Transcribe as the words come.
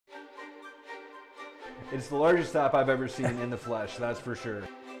It's the largest app I've ever seen in the flesh, that's for sure.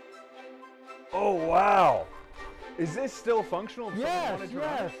 Oh, wow. Is this still functional? If someone wanted to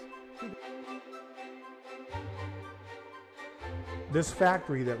run it? This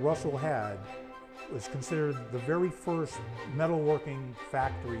factory that Russell had was considered the very first metalworking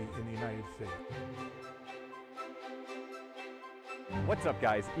factory in the United States. What's up,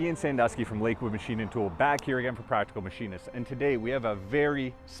 guys? Ian Sandusky from Lakewood Machine and Tool back here again for Practical Machinists, and today we have a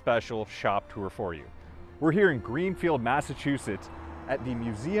very special shop tour for you. We're here in Greenfield, Massachusetts at the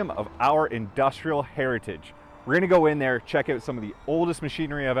Museum of Our Industrial Heritage. We're gonna go in there, check out some of the oldest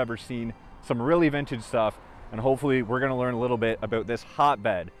machinery I've ever seen, some really vintage stuff, and hopefully we're gonna learn a little bit about this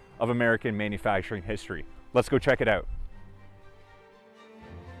hotbed of American manufacturing history. Let's go check it out.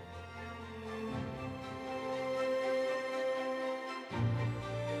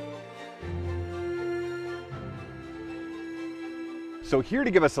 So here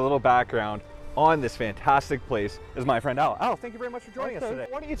to give us a little background on this fantastic place is my friend Al. Al, thank you very much for joining us today.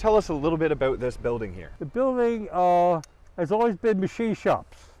 Why don't you tell us a little bit about this building here? The building has always been machine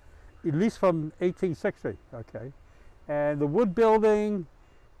shops, at least from 1860, okay? And the wood building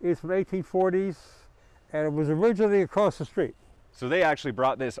is from 1840s, and it was originally across the street. So they actually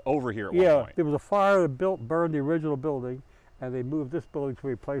brought this over here at one point. There was a fire that burned the original building, and they moved this building to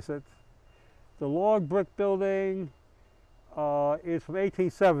replace it. The log brick building is from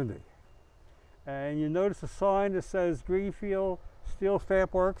 1870. And you notice a sign that says Greenfield Steel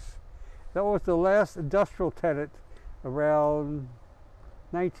Stamp Works. That was the last industrial tenant around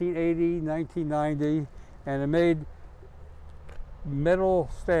 1980, 1990, and it made metal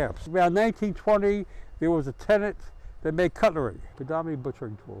stamps. Around 1920, there was a tenant that made cutlery, predominantly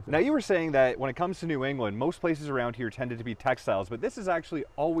butchering tools. Now you were saying that when it comes to New England, most places around here tended to be textiles, but this has actually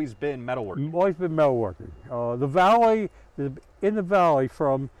always been metalworking. Always been metalworking. The valley, in the valley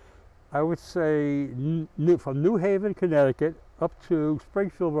from, I would say, from New Haven, Connecticut, up to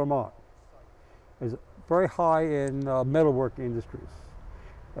Springfield, Vermont, is very high in metalworking industries.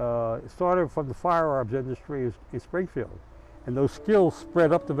 It started from the firearms industry in Springfield, and those skills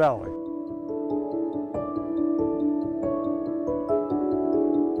spread up the valley.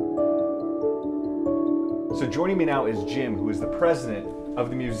 So joining me now is Jim, who is the president of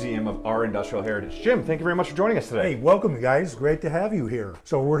the Museum of Our Industrial Heritage. Jim, thank you very much for joining us today. Hey, welcome guys, great to have you here.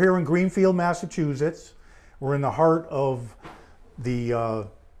 So we're here in Greenfield, Massachusetts. We're in the heart of the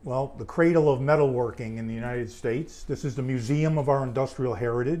cradle of metalworking in the United States. This is the Museum of Our Industrial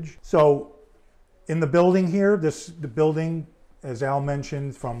Heritage. So in the building here, the building, as Al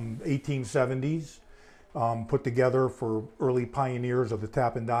mentioned, from 1870s, put together for early pioneers of the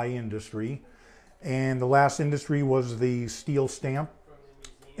tap and die industry. And the last industry was the steel stamp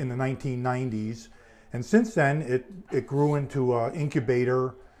in the 1990s. And since then, it grew into an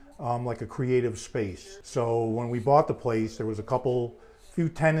incubator, like a creative space. So when we bought the place, there was few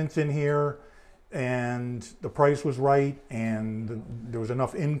tenants in here, and the price was right, and there was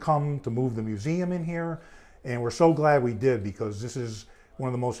enough income to move the museum in here. And we're so glad we did, because this is one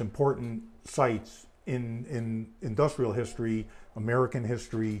of the most important sites in industrial history, American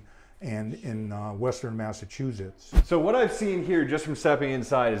history, and in Western Massachusetts. So what I've seen here just from stepping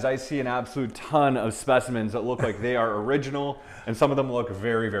inside is I see an absolute ton of specimens that look like they are original, and some of them look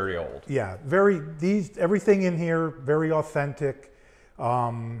very, very old. Yeah, everything in here, very authentic.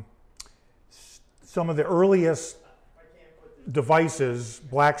 Some of the earliest devices,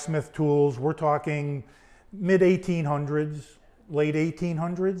 blacksmith tools, we're talking mid-1800s, late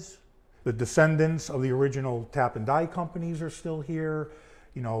 1800s. The descendants of the original tap and die companies are still here.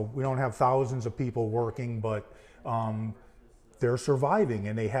 You know, we don't have thousands of people working, but they're surviving,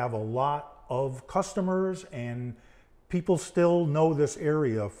 and they have a lot of customers, and people still know this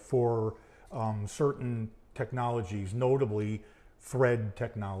area for certain technologies, notably thread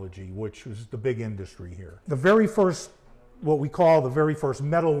technology, which is the big industry here. The very first, what we call the very first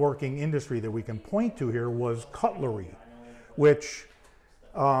metalworking industry that we can point to here was cutlery, which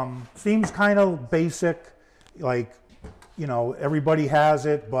seems kind of basic, like, you know, everybody has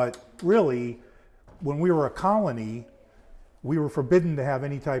it, but really, when we were a colony, we were forbidden to have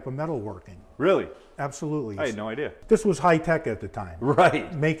any type of metalworking. Really? Absolutely. I had no idea. This was high tech at the time.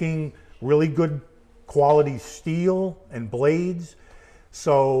 Right. Making really good quality steel and blades.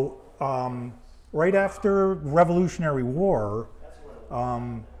 So right after the Revolutionary War,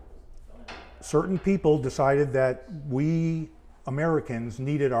 certain people decided that we Americans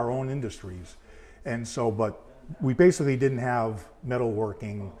needed our own industries. And so, but we basically didn't have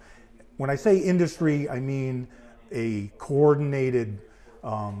metalworking. When I say industry, I mean a coordinated,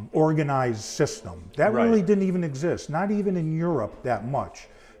 organized system. That really didn't even exist, not even in Europe that much.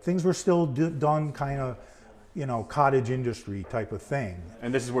 things were still done kind of, you know, cottage industry type of thing.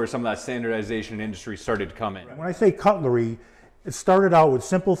 And this is where some of that standardization industry started to come in. When I say cutlery, it started out with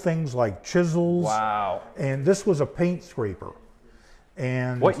simple things like chisels. Wow. And this was a paint scraper.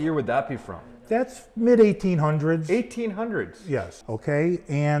 And What year would that be from? that's mid 1800s. 1800s. Yes. Okay.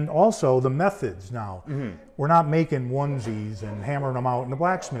 And also the methods now. We're not making onesies and hammering them out in the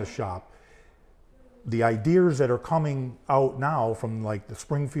blacksmith shop. The ideas that are coming out now from like the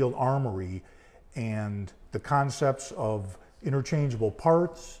Springfield Armory and the concepts of interchangeable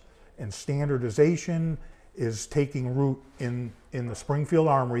parts and standardization is taking root in the Springfield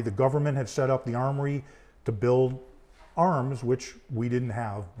Armory. The government had set up the armory to build arms, which we didn't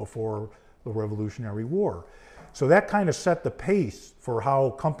have before the Revolutionary War. So that kind of set the pace for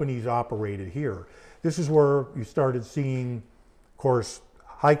how companies operated here. This is where you started seeing, of course,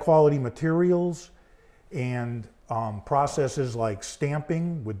 high quality materials and processes like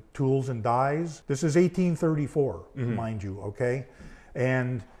stamping with tools and dies. This is 1834, mind you, okay?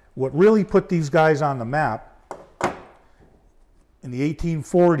 And what really put these guys on the map, in the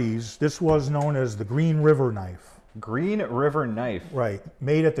 1840s, this was known as the Green River knife. Green River knife. Right,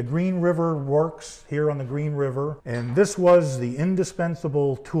 made at the Green River Works here on the Green River. And this was the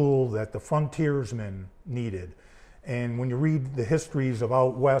indispensable tool that the frontiersmen needed. And when you read the histories of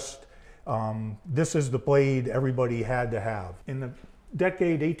out west, this is the blade everybody had to have. In the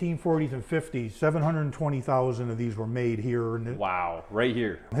decade 1840s and 50s, 720,000 of these were made here. Wow, right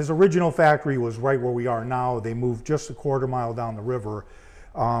here. His original factory was right where we are now. They moved just a quarter mile down the river.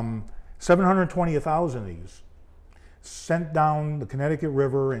 720,000 of these sent down the Connecticut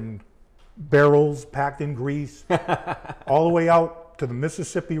River in barrels packed in grease, all the way out to the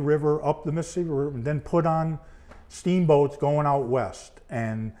Mississippi River, up the Mississippi River, and then put on steamboats going out west.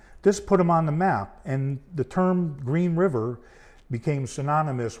 And this put them on the map, and the term Green River became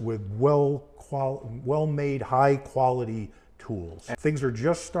synonymous with well-made, high-quality tools. Things are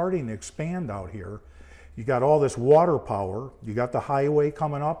just starting to expand out here. You got all this water power, you got the highway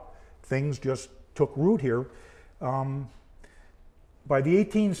coming up, things just took root here. By the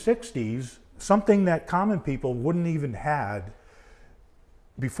 1860s, something that common people wouldn't even had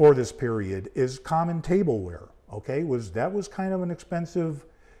before this period is common tableware, okay? That was kind of an expensive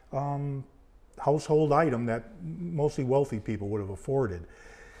household item that mostly wealthy people would have afforded.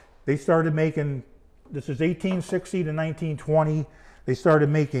 They started making, this is 1860 to 1920, they started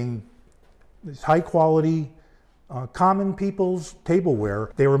making this high quality common people's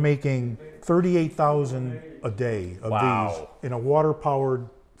tableware. They were making 38,000 a day of these in a water powered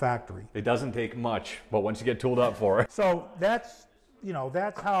factory. It doesn't take much, but once you get tooled up for it. So that's, you know,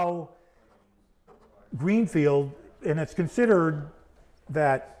 that's how Greenfield, and it's considered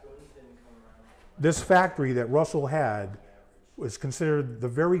that this factory that Russell had was considered the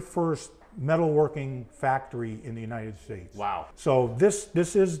very first metalworking factory in the United States. Wow. So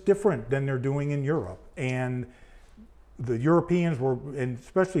this is different than they're doing in Europe. And the Europeans were, and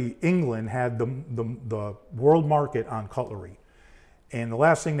especially England, had the world market on cutlery. And the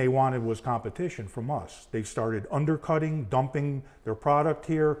last thing they wanted was competition from us. They started undercutting, dumping their product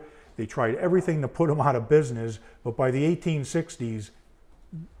here. They tried everything to put them out of business, but by the 1860s,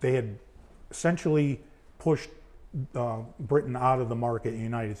 they had essentially pushed Britain out of the market in the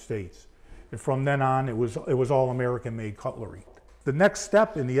United States. And from then on, it was all American-made cutlery. The next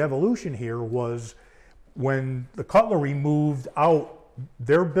step in the evolution here was when the cutlery moved out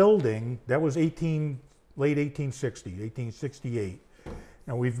their building. That was late 1860, 1868.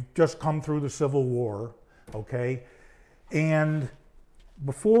 Now we've just come through the Civil War, okay? And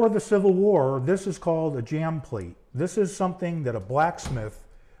before the Civil War, this is called a jam plate. This is something that a blacksmith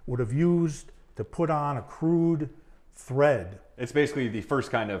would have used to put on a crude thread. It's basically the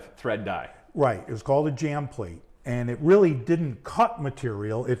first kind of thread die. Right, it was called a jam plate. And it really didn't cut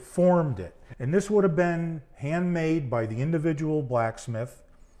material, it formed it. And this would have been handmade by the individual blacksmith.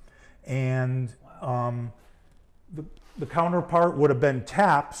 And the counterpart would have been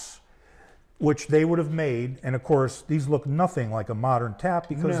taps, which they would have made. And of course, these look nothing like a modern tap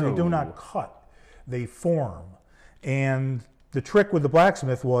because they do not cut, they form. And the trick with the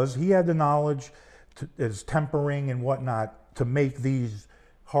blacksmith was he had the knowledge as tempering and whatnot to make these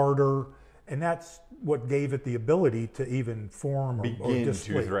harder, and that's what gave it the ability to even form or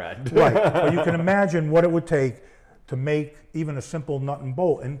display. To thread. Right, but you can imagine what it would take to make even a simple nut and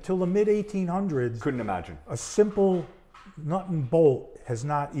bolt. Until the mid 1800s, Couldn't imagine. a simple nut and bolt has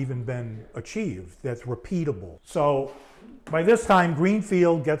not even been achieved that's repeatable. So by this time,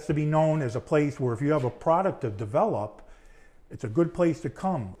 Greenfield gets to be known as a place where if you have a product to develop, it's a good place to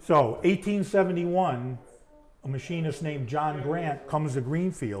come. So 1871, a machinist named John Grant comes to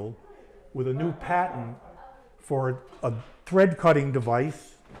Greenfield with a new patent for a thread cutting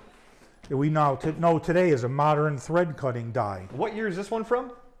device that we now know today is a modern thread cutting die. What year is this one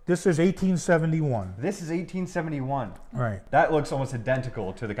from? This is 1871. This is 1871. Right. That looks almost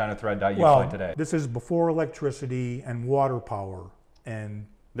identical to the kind of thread dye you Well, find today. this is before electricity and water power, and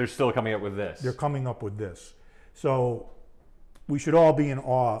They're still coming up with this. they're coming up with this. So we should all be in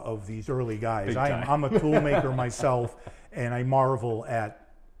awe of these early guys. Big time. I'm a tool maker myself, and I marvel at,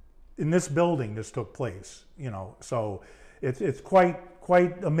 in this building this took place, you know, so it's quite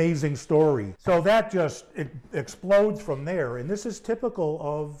amazing story. So that just it explodes from there, and this is typical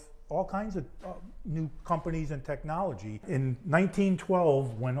of all kinds of new companies and technology. In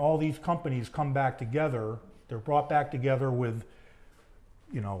 1912, when all these companies come back together, they're brought back together with,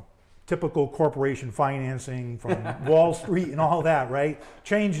 you know, typical corporation financing from Wall Street and all that, right?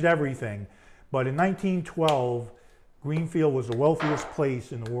 Changed everything. But in 1912, Greenfield was the wealthiest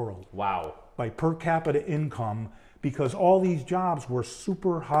place in the world. Wow. By per capita income, because all these jobs were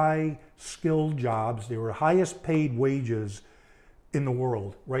super high skilled jobs. They were highest paid wages in the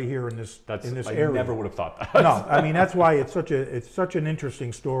world, right here in this area. I never would have thought that. No, I mean, that's why it's such an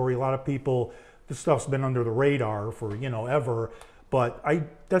interesting story. A lot of people, this stuff's been under the radar for, you know, ever. But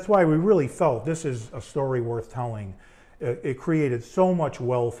that's why we really felt this is a story worth telling. It created so much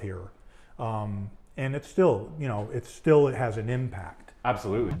wealth here. And it's still, you know, it has an impact.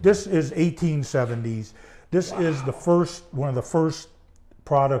 Absolutely. This is 1870s. This is one of the first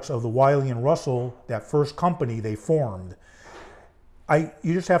products of the Wiley and Russell, that first company they formed.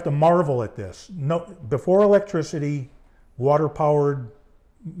 You just have to marvel at this. No, before electricity, water-powered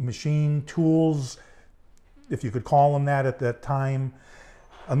machine tools, if you could call them that at that time.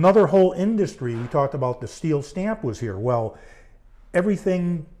 Another whole industry, we talked about the steel stamp was here. Well,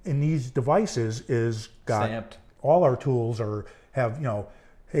 everything in these devices is got stamped. All our tools have, you know,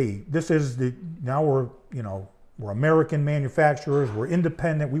 hey, now we're American manufacturers, we're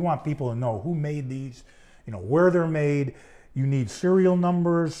independent, we want people to know who made these, you know, where they're made. You need serial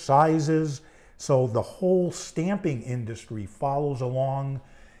numbers, sizes. So the whole stamping industry follows along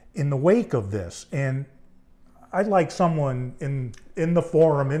in the wake of this. And I'd like someone in the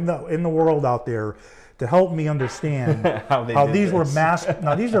forum, in the world out there, to help me understand how these were mass.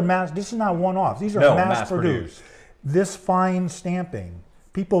 Now these are mass. This is not one-off. These are mass produced. This fine stamping,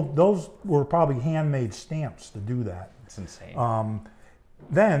 those were probably handmade stamps to do that. It's insane.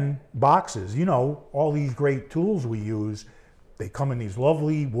 Then boxes. You know, all these great tools we use, they come in these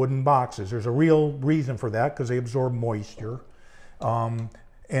lovely wooden boxes. There's a real reason for that, because they absorb moisture,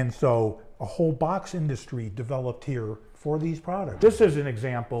 and so a whole box industry developed here for these products. This is an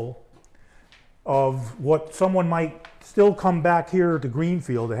example of what someone might still come back here to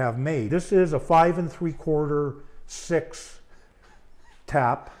Greenfield to have made. This is a 5 3/4 6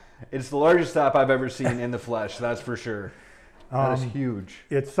 tap. It's the largest tap I've ever seen in the flesh, that's for sure. That is huge.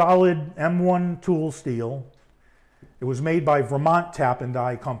 It's solid M1 tool steel. It was made by Vermont Tap and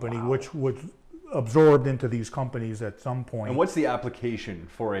Die Company, which was absorbed into these companies at some point. And what's the application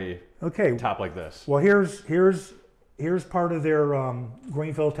for a tap like this? Well, here's part of their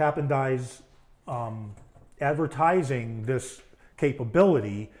Greenfield Tap and Die's advertising this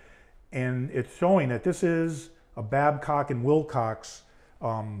capability, and it's showing that this is a Babcock and Wilcox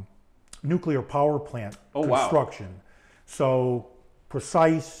nuclear power plant construction. Wow. So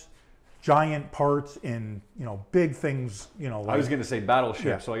precise, giant parts in, you know, big things, you know. Like, I was going to say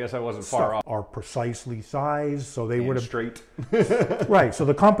battleship, so I guess I wasn't far off. Are precisely sized, so they would have straight. Right. So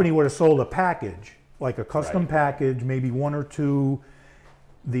the company would have sold a package, like a custom package, maybe one or two.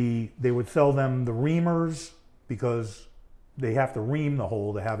 They would sell them the reamers, because they have to ream the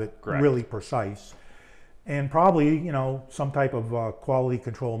hole to have it really precise, and probably, you know, some type of quality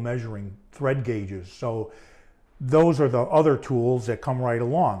control measuring thread gauges. So those are the other tools that come right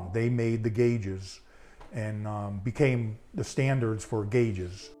along. They made the gauges and became the standards for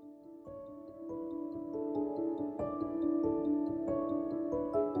gauges.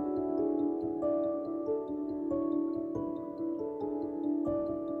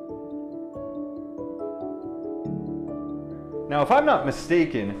 Now, if I'm not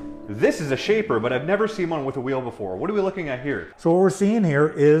mistaken, this is a shaper, but I've never seen one with a wheel before. What are we looking at here? So what we're seeing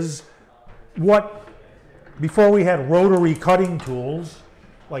here is before we had rotary cutting tools,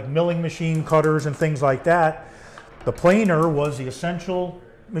 like milling machine cutters and things like that, the planer was the essential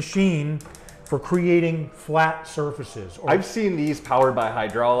machine for creating flat surfaces. I've seen these powered by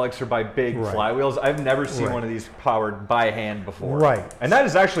hydraulics or by big flywheels. I've never seen one of these powered by hand before. Right. And that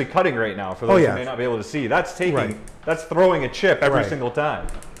is actually cutting right now, for those who may not be able to see. That's throwing a chip every single time.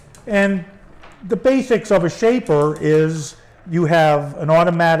 And The basics of a shaper is you have an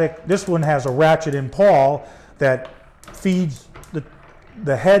automatic, this one has a ratchet and pawl that feeds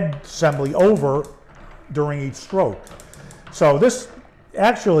the head assembly over during each stroke. So this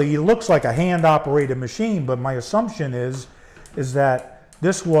actually looks like a hand operated machine, but my assumption is that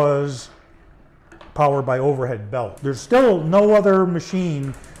this was powered by overhead belt. There's still no other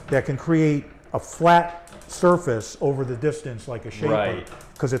machine that can create a flat surface over the distance like a shaper. Right.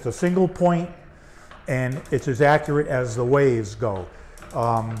 Because it's a single point and it's as accurate as the waves go.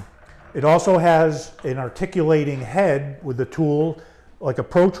 It also has an articulating head with the tool, like a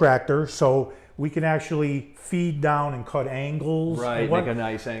protractor, so we can actually feed down and cut angles. Right, make a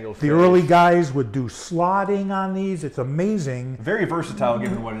nice angle. The early guys would do slotting on these. It's amazing. Very versatile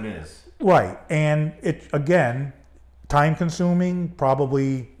given what it is. Right, and it, again, time consuming,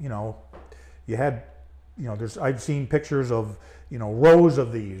 probably, you had, I've seen pictures of, rows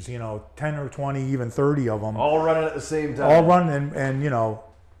of these, 10 or 20, even 30 of them. All running at the same time. All running, and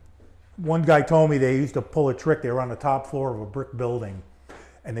one guy told me they used to pull a trick. They were on the top floor of a brick building,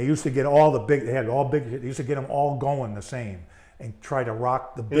 and they used to get they used to get them all going the same and try to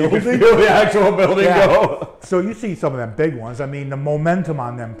rock the building. You can feel the actual building go. So you see some of them big ones. I mean, the momentum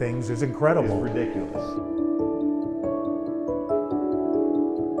on them things is incredible. It's ridiculous.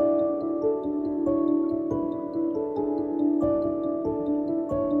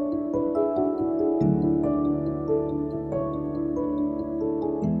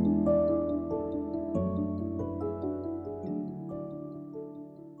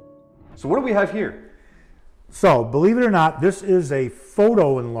 So what do we have here? So, believe it or not, this is a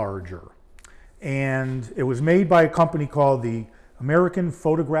photo enlarger. And it was made by a company called the American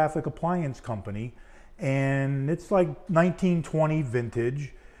Photographic Appliance Company. And it's like 1920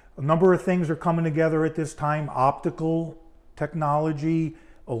 vintage. A number of things are coming together at this time. Optical technology,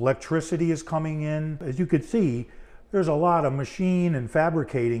 electricity is coming in. As you could see, there's a lot of machine and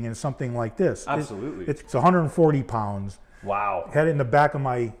fabricating in something like this. Absolutely. It's 140 pounds. Wow. Had it in the back of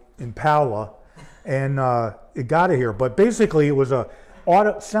my Impala, and it got it here. But basically, it was a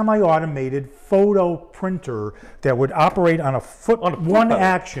semi-automated photo printer that would operate on a foot. One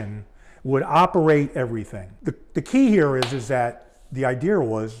action would operate everything. The key here is that the idea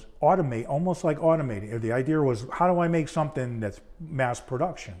was automate, almost like automating. The idea was, how do I make something that's mass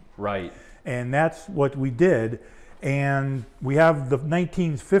production? Right. And that's what we did. And we have the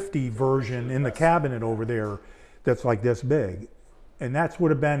 1950 version in the cabinet over there that's like this big. And that's would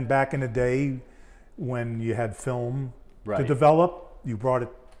have been back in the day when you had film to develop. You brought it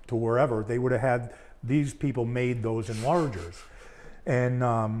to wherever. They would have had, these people made those enlargers.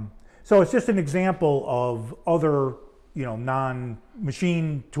 And so it's just an example of other,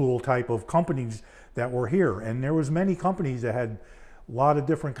 non-machine tool type of companies that were here. And there was many companies that had a lot of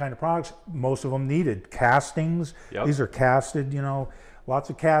different kind of products. Most of them needed castings. Yep. These are casted,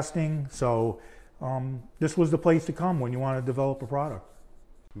 lots of casting. So this was the place to come when you want to develop a product.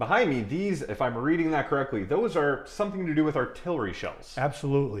 Behind me, these, if I'm reading that correctly, those are something to do with artillery shells.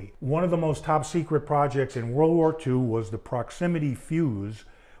 Absolutely. One of the most top secret projects in World War II was the proximity fuse,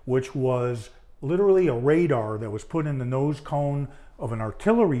 which was literally a radar that was put in the nose cone of an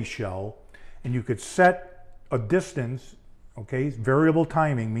artillery shell, and you could set a distance, okay? Variable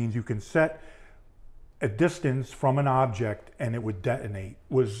timing means you can set a distance from an object and it would detonate.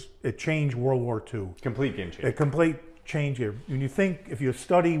 It changed World War II. Complete game changer. A complete change here. When you think, if you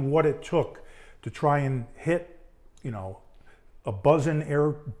study what it took to try and hit, a buzzing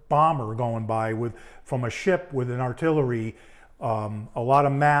air bomber going by from a ship with an artillery, a lot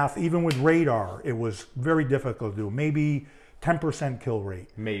of math, even with radar, it was very difficult to do. Maybe 10% kill rate.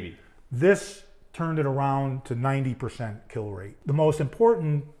 Maybe. This turned it around to 90% kill rate. The most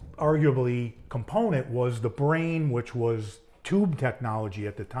important, arguably, component was the brain, which was tube technology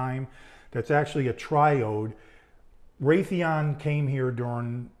at the time. That's actually a triode. Raytheon came here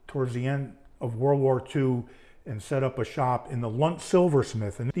towards the end of World War II and set up a shop in the Lunt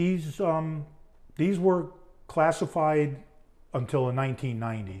Silversmith. And these were classified until the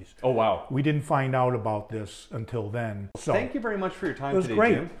 1990s. Oh, wow. We didn't find out about this until then. So, thank you very much for your time today,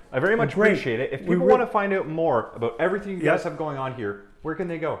 great. Jim. I very much appreciate it. If people want to find out more about everything you guys have going on here, where can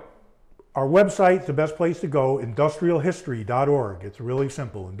they go? Our website's the best place to go, industrialhistory.org. It's really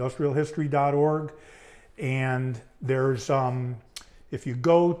simple, industrialhistory.org. And there's, if you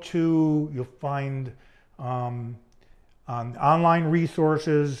go to, you'll find on online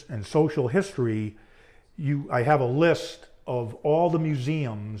resources and social history, I have a list of all the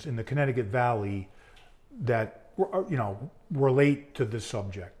museums in the Connecticut Valley that relate to this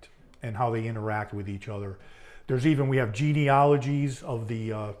subject and how they interact with each other. We have genealogies of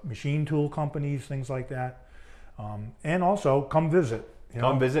the machine tool companies, things like that. And also come visit.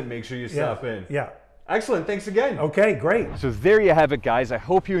 Come visit, make sure you stop in. Yeah. Excellent, thanks again. Okay, great. So there you have it, guys. I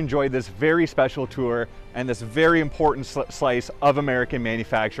hope you enjoyed this very special tour and this very important slice of American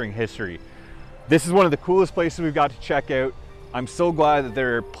manufacturing history. This is one of the coolest places we've got to check out. I'm so glad that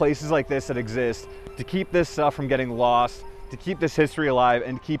there are places like this that exist to keep this stuff from getting lost, to keep this history alive,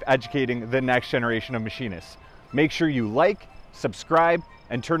 and to keep educating the next generation of machinists. Make sure you like, subscribe,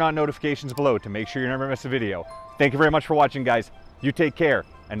 and turn on notifications below to make sure you never miss a video. Thank you very much for watching, guys. You take care,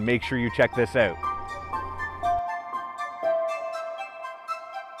 and make sure you check this out.